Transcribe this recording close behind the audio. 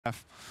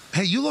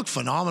Hey, you look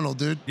phenomenal,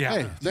 dude. Yeah.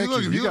 Hey, thank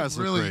you. You guys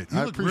look really, great. You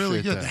I look really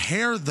appreciate good. that. The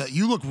hair,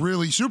 you look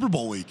really Super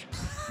Bowl week.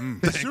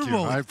 Thank Super you.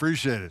 Bowl week. I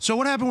appreciate it. So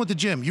what happened with the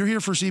gym? You're here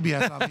for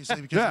CBS,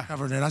 obviously, because you're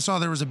covering it. I saw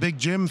there was a big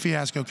gym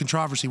fiasco,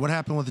 controversy. What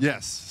happened with the gym?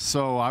 Yes.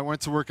 So I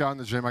went to work out in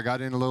the gym. I got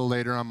in a little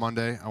later on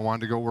Monday. I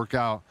wanted to go work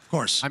out. Of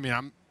course. I mean,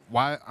 I'm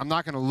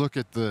not going to look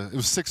at it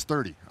was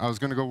 6:30. I was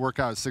going to go work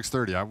out at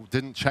 6:30. I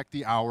didn't check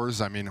the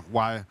hours. I mean,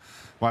 why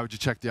would you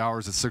check the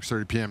hours at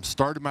 6:30 p.m.?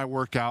 Started my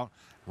workout.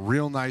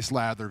 Real nice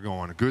lather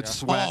going. A good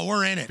sweat. Oh,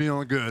 we're in it.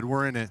 Feeling good.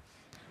 We're in it.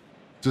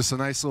 Just a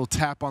nice little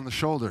tap on the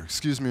shoulder.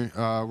 Excuse me,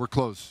 we're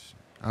closed.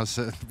 I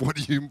said, what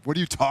are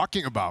you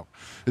talking about?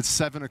 It's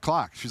 7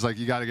 o'clock. She's like,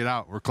 you got to get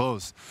out. We're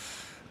closed.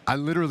 I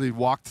literally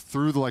walked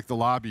through the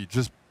lobby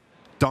just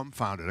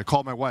dumbfounded. I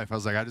called my wife. I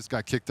was like, I just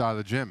got kicked out of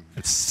the gym.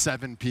 It's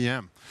 7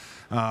 p.m.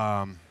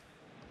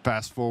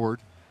 Fast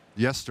forward,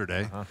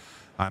 yesterday,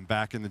 I'm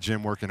back in the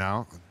gym working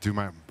out. Do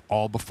my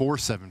all before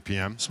 7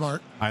 p.m.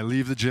 Smart. I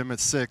leave the gym at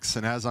 6,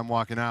 and as I'm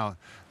walking out,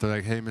 they're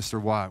like, hey,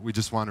 Mr. Watt, we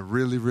just want to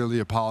really, really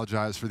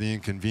apologize for the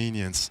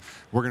inconvenience.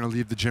 We're going to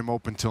leave the gym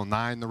open till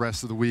 9 the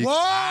rest of the week.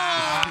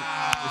 Whoa!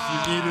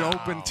 If you need it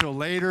open till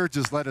later,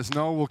 just let us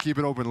know. We'll keep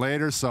it open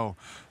later. So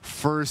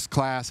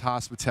first-class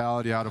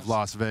hospitality out of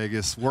Las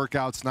Vegas.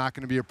 Workout's not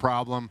going to be a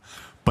problem,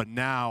 but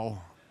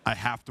now I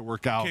have to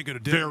work out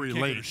very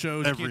late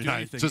every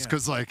night. Just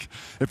because,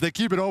 if they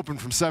keep it open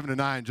from 7 to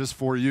 9 just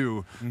for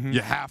you,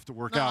 you have to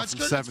work out from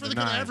 7 to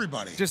 9.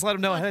 Everybody. Just let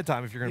them know ahead of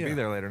time if you're going to be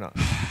there late or not.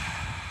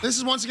 This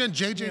is, once again,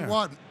 J.J.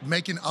 Watt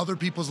making other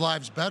people's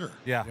lives better.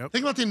 Yeah.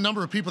 Think about the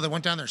number of people that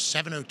went down there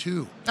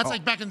 7:02. That's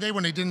like back in the day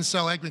when they didn't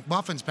sell Egg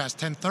McMuffins past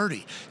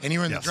 10:30, and you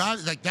were in the drive.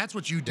 That's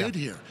what you did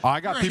here. I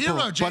got You're people,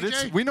 a hero,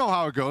 but we know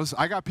how it goes.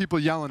 I got people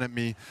yelling at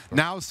me.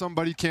 Now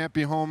somebody can't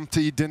be home to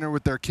eat dinner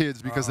with their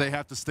kids because they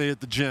have to stay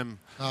at the gym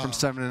from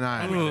 7 to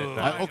 9.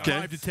 Okay.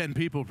 5 to 10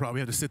 people probably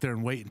have to sit there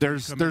and wait.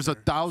 There's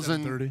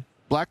 1,000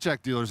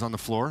 blackjack dealers on the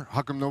floor.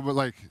 How come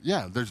nobody,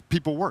 there's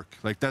people work.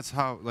 That's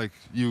how,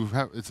 you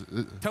have,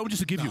 Tell them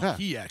just to give you a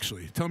key,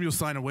 actually. Tell them you'll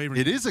sign a waiver.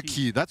 It is a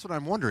key. That's what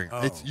I'm wondering.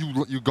 It's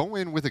you go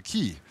in with a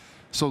key.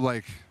 So,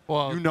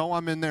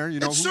 I'm in there.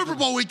 It's Super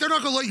Bowl week. They're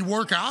not going to let you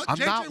work out. I'm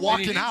not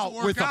walking out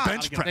with a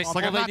bench press.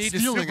 I'm not need to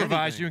stealing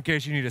supervise anything. you in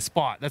case you need a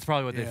spot. That's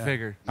probably what they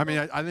figured. I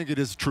mean, I think it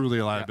is truly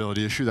a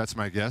liability issue. That's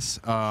my guess.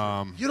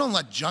 You don't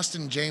let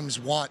Justin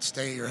James Watt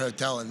stay at your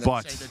hotel and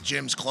then say the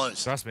gym's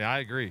closed. Trust me, I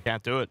agree.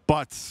 Can't do it.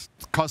 But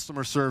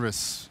customer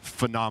service,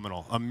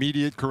 phenomenal.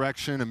 Immediate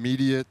correction,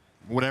 immediate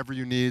whatever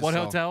you need. What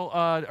hotel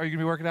are you going to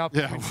be working out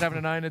between 7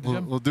 and 9 at the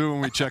gym? We'll do it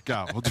when we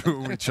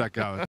check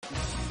out.